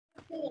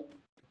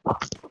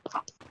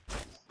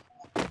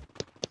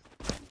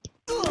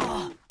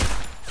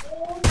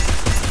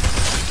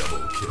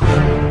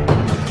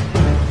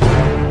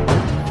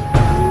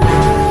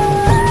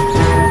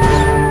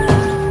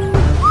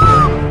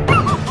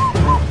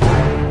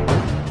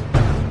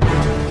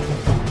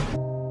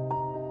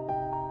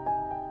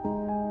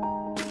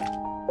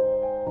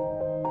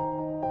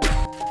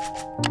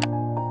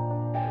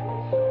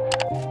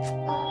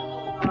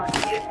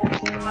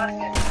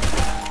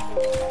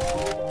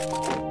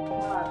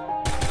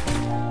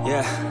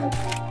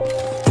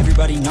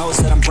Everybody knows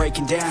that I'm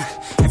breaking down.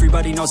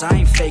 Everybody knows I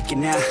ain't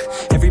faking now.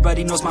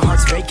 Everybody knows my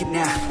heart's vacant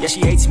now. Yeah,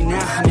 she hates me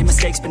now, I made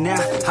mistakes but now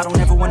I don't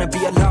ever wanna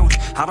be alone.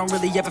 I don't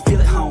really ever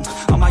feel at home.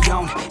 On my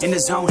own, in the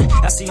zone,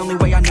 that's the only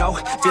way I know.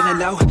 Feeling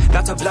low,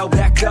 about to blow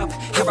back up.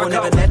 I won't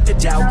ever let the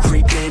doubt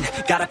creep in.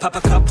 Gotta pop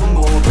a couple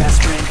more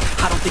aspirin.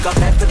 I don't think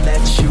I'll ever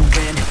let you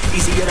in.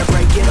 Easier to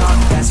break it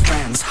off best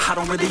friends. I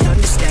don't really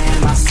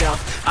understand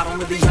myself. I don't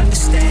really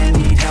understand,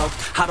 need help.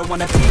 I don't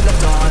wanna be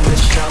left on the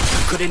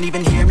shelf. Couldn't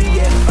even hear me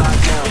if I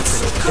yelled. It's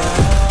so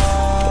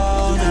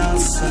cold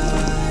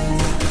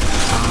outside.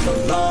 I'm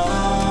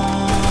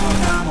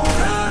alone, I'm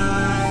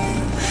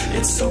alright.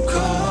 It's so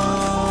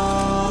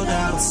cold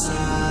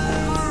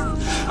outside.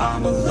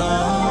 I'm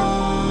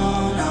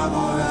alone, I'm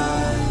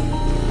alright.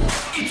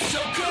 It's so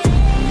cold.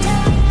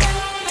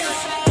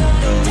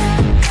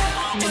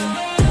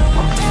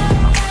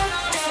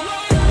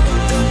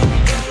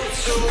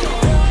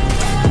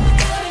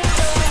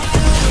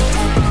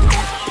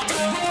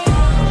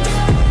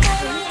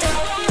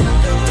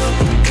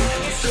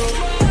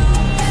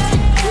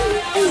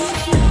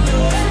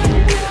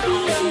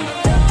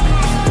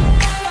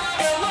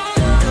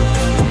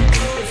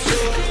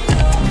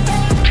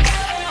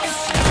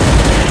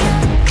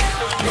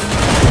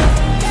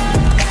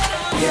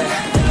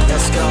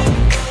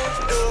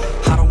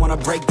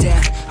 Break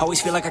down, always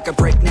feel like I could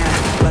break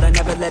now, but I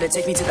never let it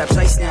take me to that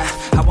place now.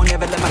 I won't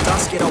ever let my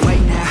thoughts get away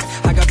now.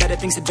 I got better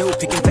things to do,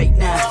 picking fate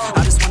now.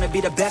 I just wanna be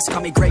the best, call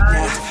me great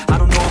now. I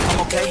don't know if I'm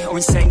okay or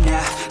insane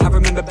now. I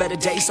remember better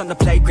days on the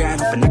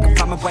playground, hoping I can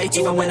find my way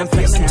even when I'm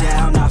feeling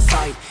down. I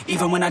fight,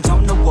 even when I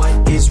don't know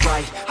what is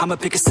right. I'ma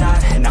pick a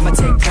side, and I'ma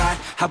take pride.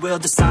 I will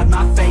decide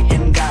my fate,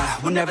 and I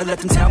will never let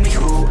them tell me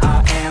who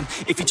I am.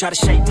 If you try to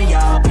shape me,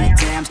 I'll be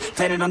damned.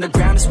 Planet on the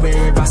ground is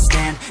where I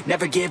stand.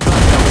 Never give up,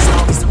 that was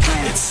always the plan.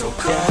 It's so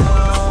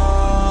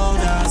cold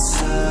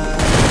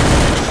outside.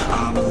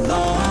 I'm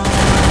alone,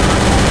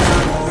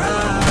 I'm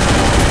alright.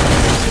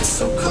 It's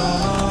so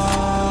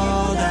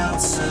cold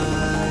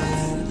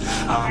outside.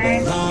 I'm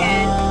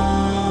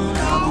alone,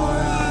 I'm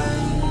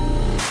alright.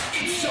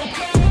 It's so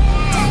cold.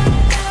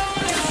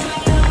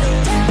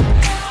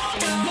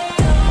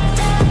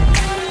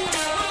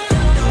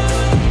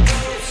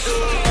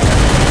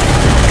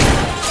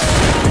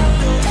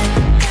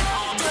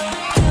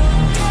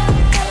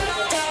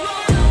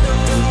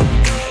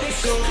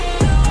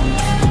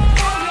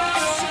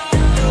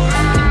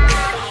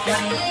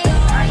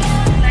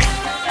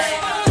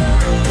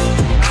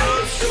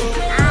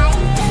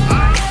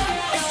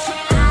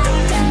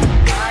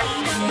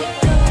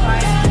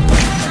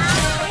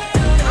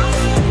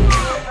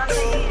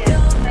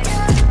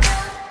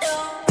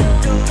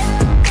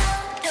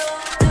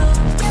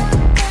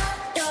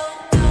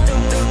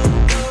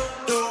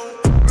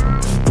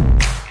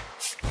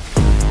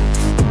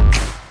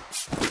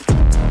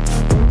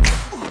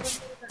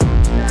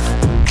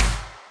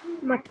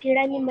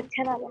 कीड़ा नहीं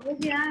मच्छर आला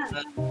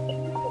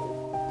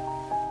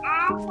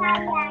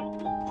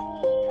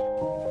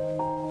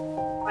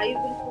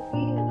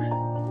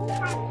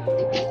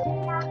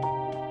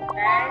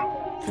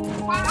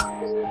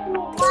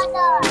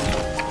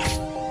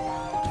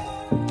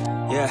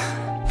Yeah.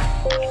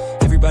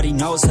 Everybody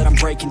knows that I'm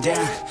breaking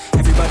down.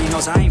 Everybody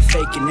knows I ain't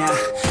faking now.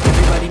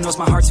 Everybody knows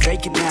my heart's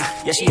vacant now.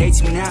 Yeah, she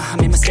hates me now, I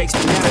made mistakes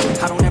but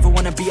now I don't ever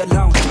wanna be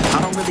alone. I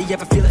don't really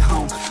ever feel at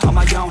home. On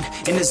my own,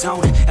 in the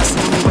zone, that's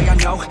the only way I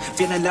know.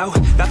 Feeling low,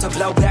 about to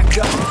blow back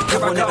up. I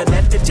won't ever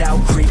let the doubt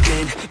creep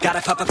in.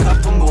 Gotta pop a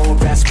couple more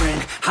aspirin.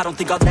 I don't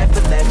think I'll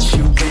ever let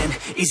you in.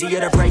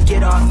 Easier to break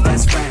it off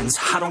best friends.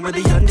 I don't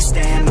really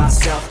understand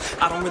myself.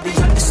 I don't really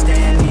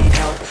understand, need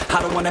help.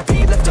 I don't wanna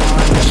be left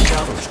on the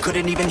shelf.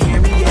 Couldn't even hear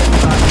me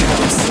if I yelled.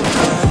 It's so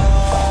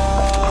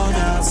cold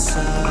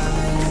outside.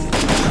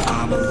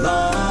 I'm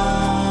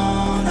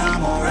alone,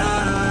 I'm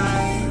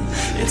alright.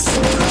 It's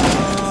so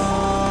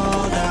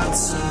cold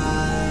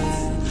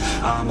outside.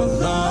 I'm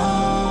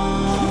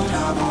alone,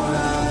 I'm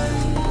alright.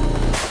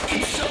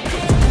 It's so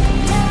cold.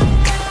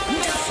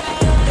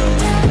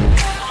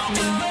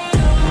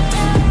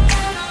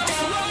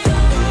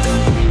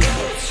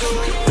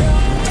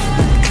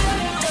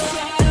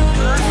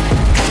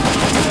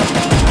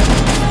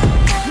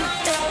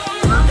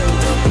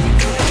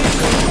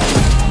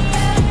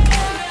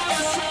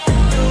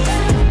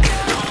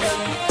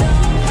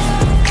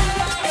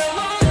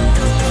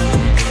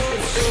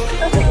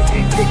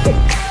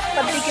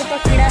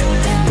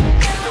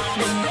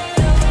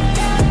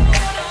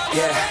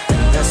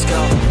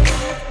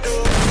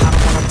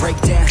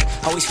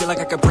 Always feel like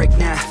I could break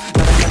now,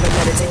 but I never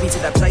let it take me to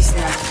that place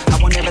now. I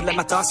won't ever let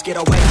my thoughts get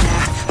away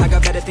now. I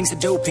got better things to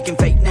do, picking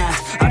fate now.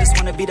 I just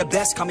wanna be the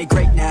best, call me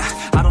great now.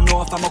 I don't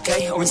know if I'm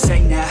okay or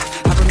insane now.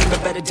 I remember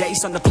better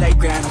days on the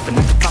playground, hoping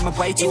I can find my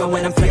way even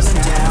when I'm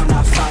feeling down.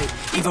 I fight,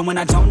 even when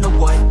I don't know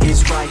what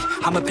is right.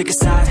 I'ma pick a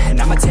side,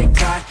 and I'ma take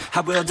pride.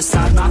 I will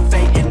decide my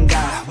fate, and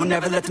I will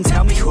never let them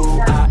tell me who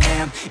I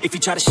am. If you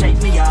try to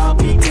shape me, I'll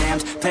be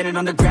damned. Planet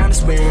on the ground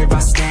is where I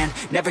stand.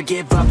 Never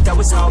give up, that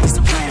was always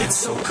the plan. It's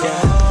so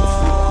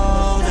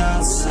cold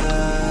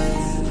outside.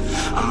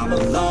 I'm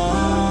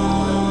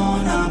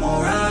alone, I'm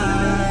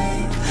alright.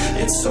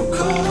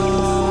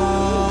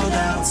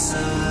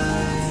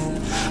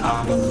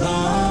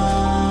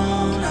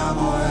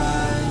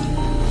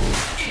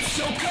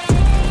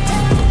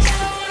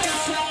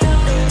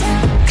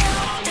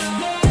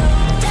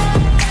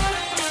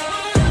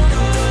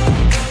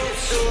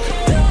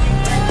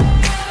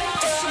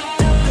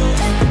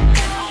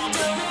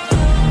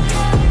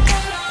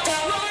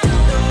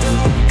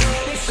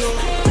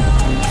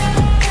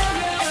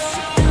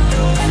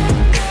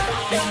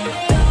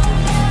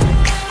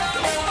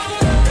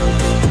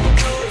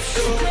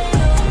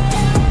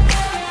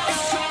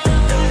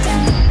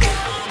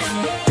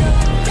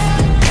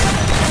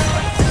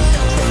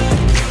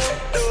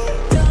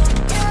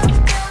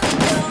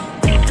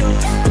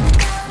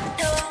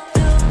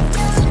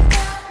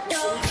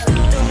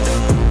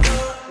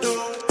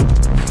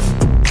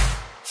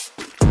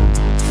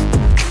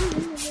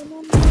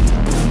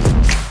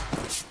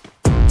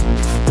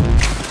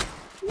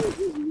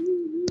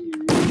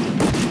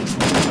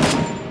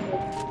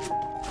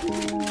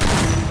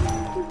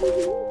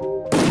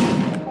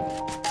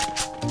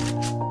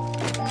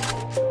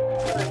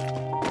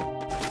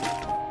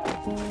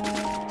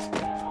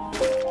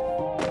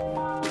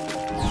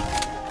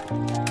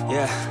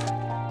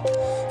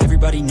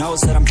 Everybody knows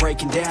that I'm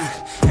breaking down.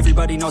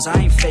 Everybody knows I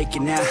ain't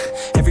faking now.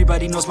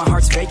 Everybody knows my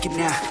heart's vacant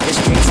now. Yeah,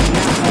 she hates me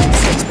now, I make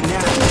mistakes, but now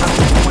I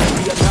don't ever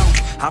wanna be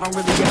alone. I don't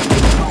really ever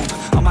feel at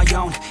home. On my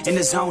own, in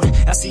the zone,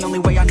 that's the only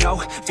way I know.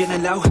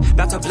 Feeling low,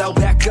 about to blow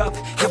back up.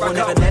 Here I won't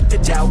ever let the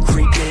doubt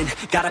creep in.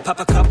 Gotta pop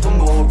a couple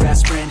more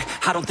aspirin.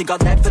 I don't think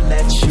I'll ever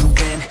let you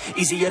in.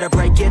 Easier to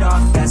break it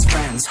off best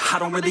friends. I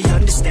don't really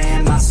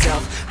understand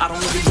myself. I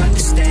don't really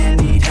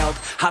understand, need help.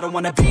 I don't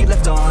wanna be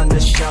left on the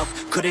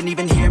shelf. Couldn't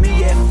even hear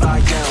me if I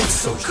yelled. It's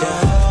so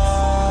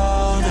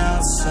cold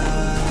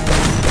outside,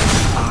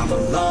 I'm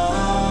alone